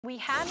We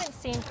haven't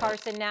seen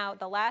Carson now.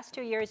 The last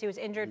 2 years, he was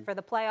injured for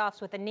the playoffs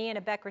with a knee and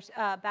a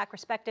back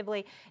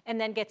respectively, and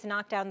then gets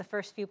knocked out in the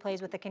first few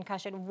plays with a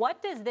concussion.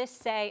 What does this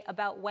say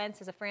about Wentz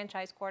as a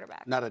franchise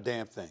quarterback? Not a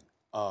damn thing.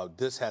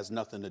 This has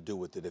nothing to do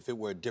with it. If it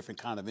were a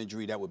different kind of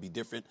injury, that would be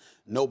different.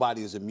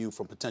 Nobody is immune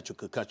from potential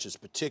concussions,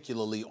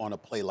 particularly on a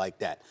play like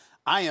that.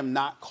 I am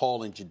not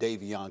calling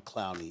Jadeveon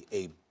Clowney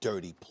a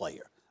dirty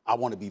player. I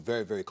want to be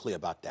very, very clear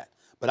about that.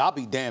 But I'll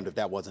be damned if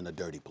that wasn't a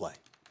dirty play.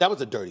 That was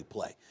a dirty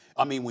play.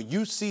 I mean, when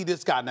you see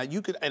this guy, now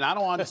you could, and I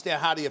don't understand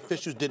how the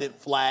officials didn't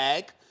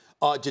flag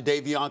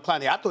Jadeveon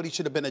Clowney. I thought he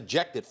should have been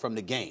ejected from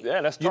the game.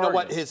 Yeah, that's targeting. You know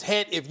what? His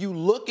head, if you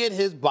look at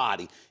his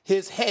body,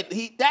 his head,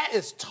 that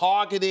is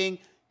targeting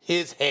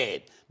his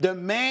head. The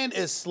man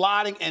is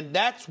sliding, and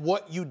that's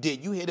what you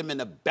did. You hit him in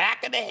the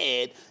back of the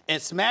head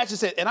and smashed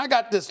his head. And I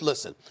got this,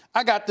 listen,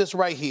 I got this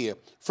right here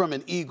from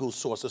an Eagles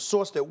source, a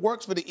source that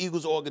works for the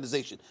Eagles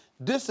organization.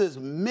 This is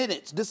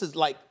minutes. This is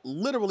like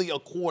literally a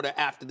quarter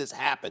after this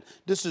happened.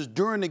 This is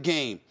during the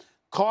game.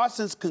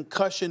 Carson's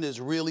concussion is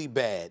really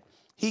bad.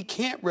 He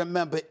can't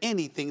remember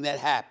anything that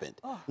happened.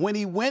 When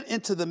he went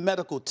into the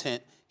medical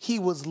tent, he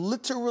was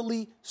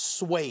literally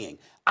swaying.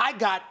 I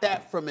got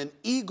that from an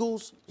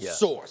Eagles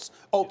source,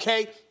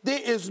 okay? There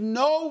is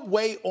no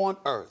way on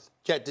earth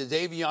that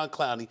Jadeveon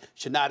Clowney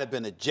should not have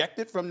been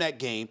ejected from that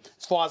game.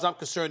 As far as I'm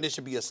concerned, there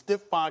should be a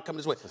stiff fine coming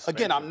his way.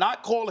 Again, I'm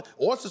not calling,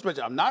 or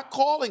suspension, I'm not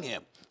calling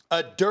him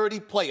a dirty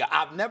player.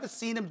 I've never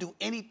seen him do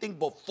anything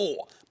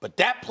before. But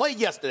that play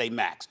yesterday,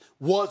 Max,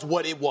 was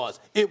what it was.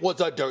 It was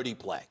a dirty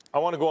play. I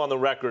want to go on the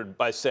record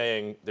by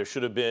saying there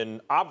should have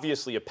been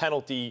obviously a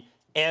penalty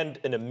and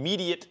an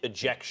immediate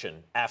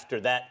ejection after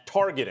that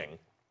targeting.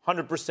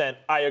 100%,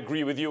 I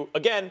agree with you.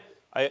 Again,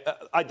 I'm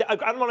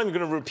not even going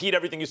to repeat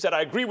everything you said.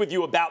 I agree with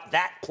you about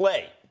that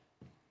play.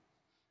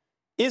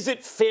 Is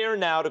it fair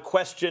now to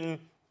question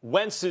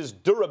Wentz's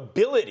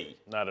durability?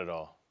 Not at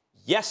all.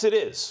 Yes, it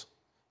is.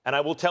 And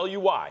I will tell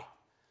you why.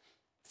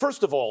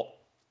 First of all,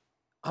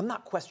 I'm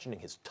not questioning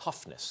his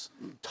toughness.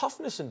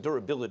 Toughness and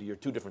durability are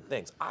two different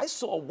things. I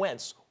saw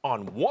Wentz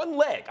on one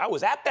leg. I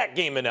was at that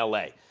game in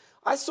L.A.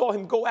 I saw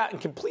him go out and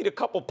complete a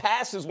couple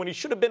passes when he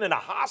should have been in a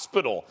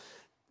hospital.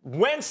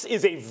 Wentz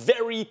is a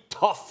very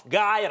tough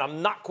guy, and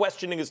I'm not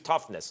questioning his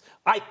toughness.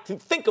 I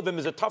think of him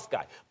as a tough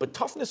guy. But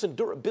toughness and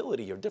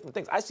durability are different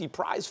things. I see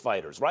prize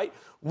fighters, right?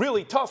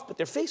 Really tough, but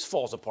their face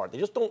falls apart. They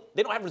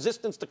don't have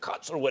resistance to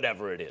cuts or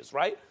whatever it is,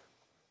 right?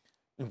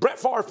 Brett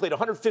Favre played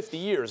 150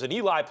 years, and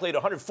Eli played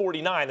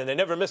 149, and they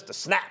never missed a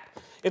snap.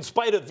 In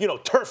spite of,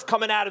 turf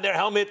coming out of their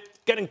helmet,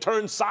 getting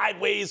turned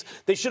sideways,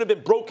 they should have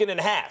been broken in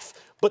half.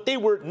 But they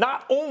were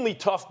not only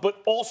tough,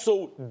 but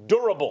also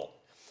durable.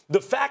 The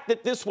fact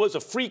that this was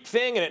a freak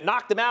thing and it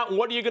knocked him out, and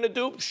what are you going to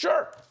do?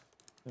 Sure.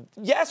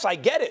 Yes, I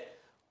get it.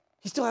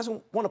 He still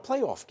hasn't won a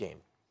playoff game.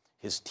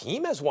 His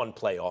team has won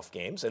playoff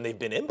games, and they've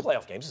been in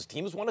playoff games. His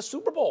team has won a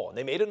Super Bowl, and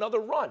they made another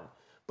run.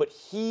 But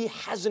he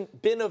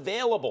hasn't been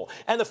available.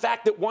 And the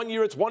fact that 1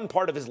 year it's one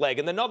part of his leg,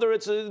 and another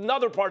it's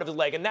another part of his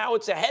leg, and now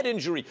it's a head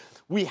injury.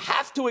 We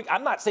have to,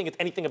 I'm not saying it's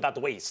anything about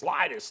the way he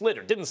slid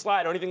or didn't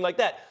slide or anything like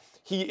that.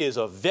 He is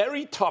a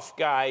very tough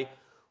guy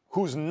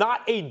who's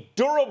not a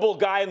durable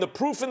guy, and the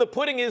proof in the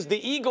pudding is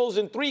the Eagles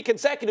in 3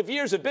 consecutive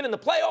years have been in the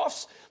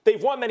playoffs.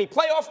 They've won many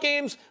playoff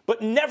games,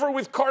 but never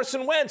with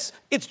Carson Wentz.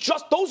 It's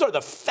just, those are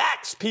the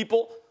facts,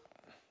 people.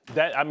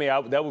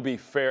 That would be a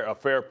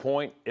fair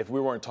point if we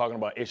weren't talking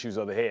about issues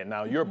of the head.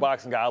 Now, you're a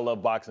boxing guy. I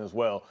love boxing as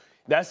well.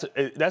 That's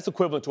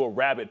equivalent to a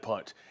rabbit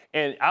punch.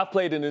 And I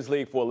played in this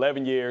league for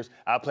 11 years.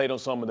 I played on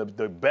some of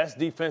the best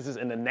defenses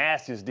and the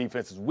nastiest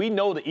defenses. We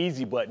know the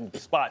easy button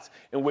spots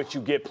in which you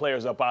get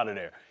players up out of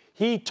there.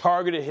 He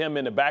targeted him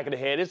in the back of the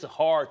head. It's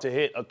hard to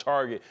hit a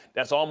target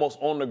that's almost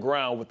on the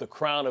ground with the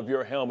crown of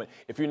your helmet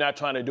if you're not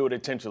trying to do it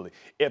intentionally.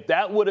 If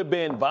that would have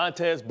been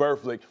Vontaze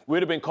Burfict,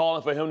 we'd have been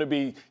calling for him to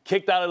be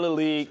kicked out of the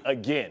league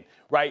again,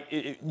 right?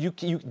 You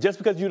just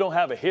because you don't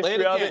have a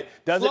history of it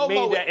doesn't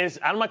mean that it's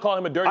 – I'm not calling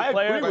him a dirty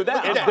player. I agree with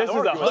that. This is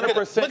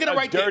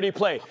 100% a dirty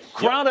play.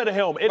 Crown of the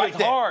helmet. It is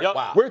hard.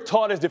 Wow. We're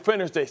taught as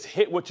defenders to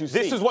hit what you see.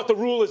 This is what the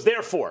rule is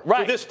there for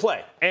this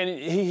play. And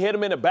he hit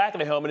him in the back of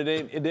the helmet,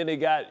 and then it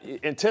got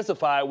intensified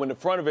when the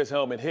front of his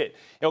helmet hit.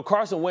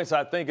 Carson Wentz,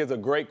 I think, is a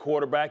great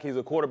quarterback. He's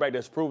a quarterback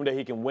that's proven that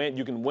he can win.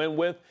 You can win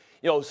with.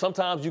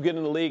 Sometimes you get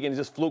in the league and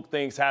just fluke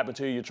things happen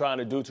to you. You're trying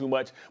to do too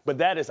much, but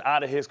that is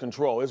out of his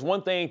control. It's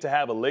one thing to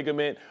have a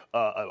ligament,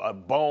 a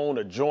bone,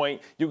 a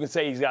joint. You can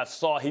say he's got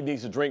salt, he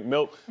needs to drink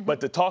milk, but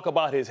to talk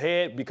about his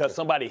head because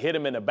somebody hit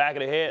him in the back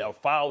of the head or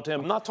fouled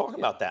him. I'm not talking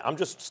about that. I'm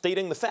just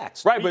stating the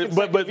facts. Right,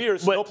 but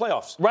years, no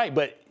playoffs. Right,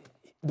 but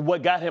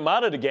what got him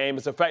out of the game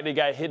is the fact that he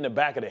got hit in the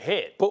back of the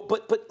head. But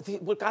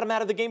what got him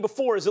out of the game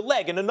before is a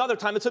leg, and another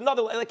time it's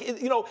another leg.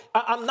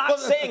 I'm not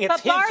saying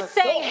it's his. But Bart's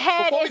saying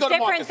head is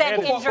different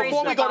than injuries.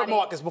 Before we go to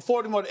Marcus,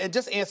 and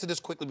just answer this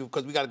quickly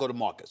because we got to go to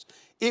Marcus.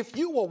 If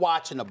you were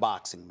watching a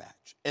boxing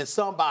match and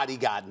somebody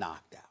got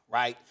knocked out,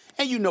 right,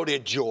 and their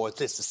jaws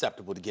is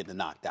susceptible to getting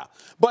knocked out,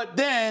 but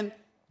then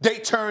they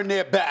turn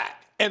their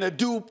back and a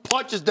dude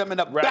punches them in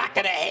the back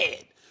of the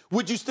head.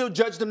 would you still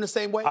judge them the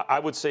same way? I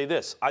would say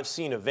this. I've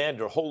seen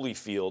Evander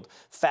Holyfield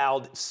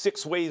fouled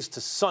 6 ways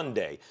to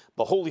Sunday,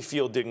 but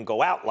Holyfield didn't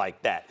go out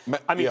like that.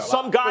 I mean,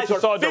 some guys you are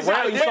saw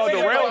Darrell- you saw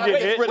Darrell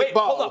get hit. Wait,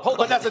 hold up.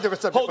 But that's a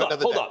different subject for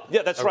another Hold day. up.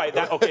 Yeah, that's right.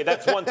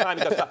 That's one time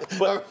he got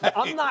fouled. But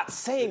I'm not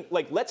saying,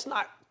 let's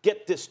not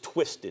get this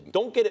twisted.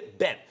 Don't get it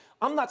bent.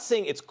 I'm not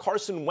saying it's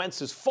Carson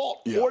Wentz's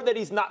fault or that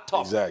he's not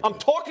tough. Exactly. I'm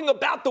talking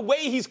about the way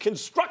he's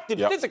constructed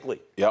physically.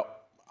 Yep.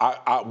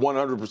 I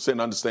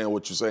 100% understand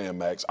what you're saying,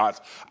 Max.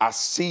 I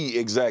see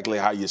exactly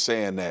how you're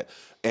saying that.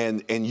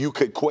 And you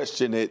could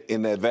question it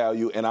in that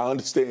value, and I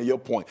understand your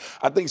point.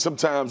 I think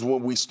sometimes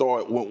when we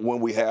start, when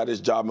we have this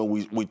job and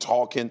we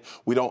talking,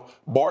 we don't.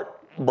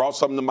 Bart brought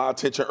something to my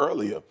attention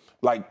earlier.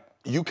 Like,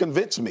 you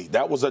convinced me.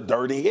 That was a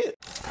dirty hit.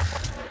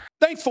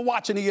 Thanks for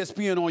watching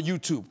ESPN on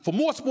YouTube. For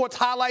more sports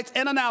highlights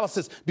and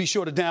analysis, be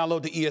sure to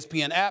download the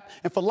ESPN app.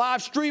 And for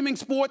live streaming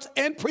sports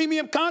and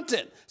premium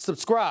content,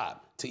 subscribe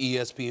to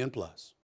ESPN+.